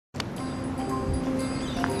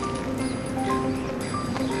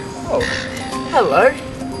Oh, hello.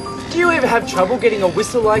 Do you ever have trouble getting a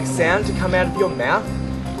whistle-like sound to come out of your mouth?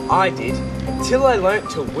 I did, until I learnt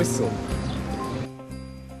to whistle.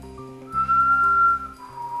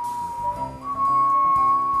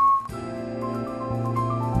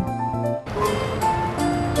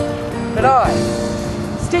 But I,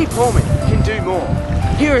 Steve Horman, can do more.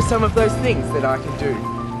 Here are some of those things that I can do.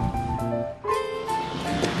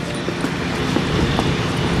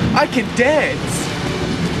 I can dance.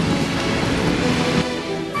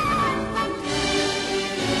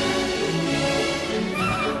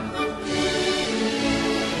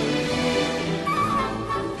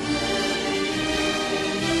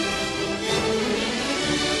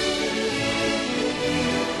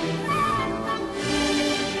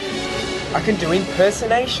 I can do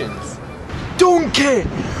impersonations. Donkey!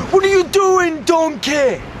 What are you doing,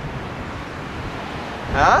 donkey?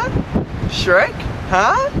 Huh? Shrek?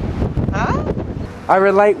 Huh? Huh? I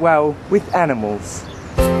relate well with animals.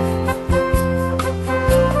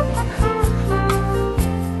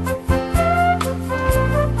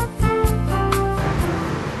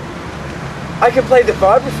 I can play the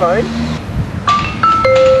vibraphone.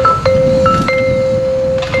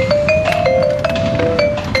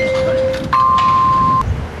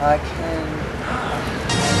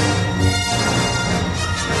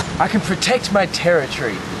 I can protect my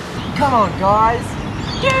territory. Come on, guys.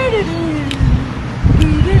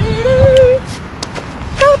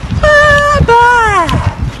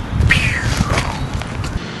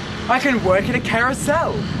 I can work at a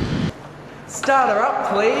carousel. Start her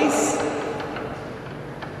up, please.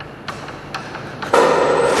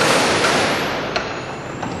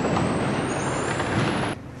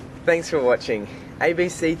 Thanks for watching.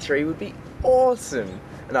 ABC3 would be awesome,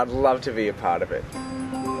 and I'd love to be a part of it.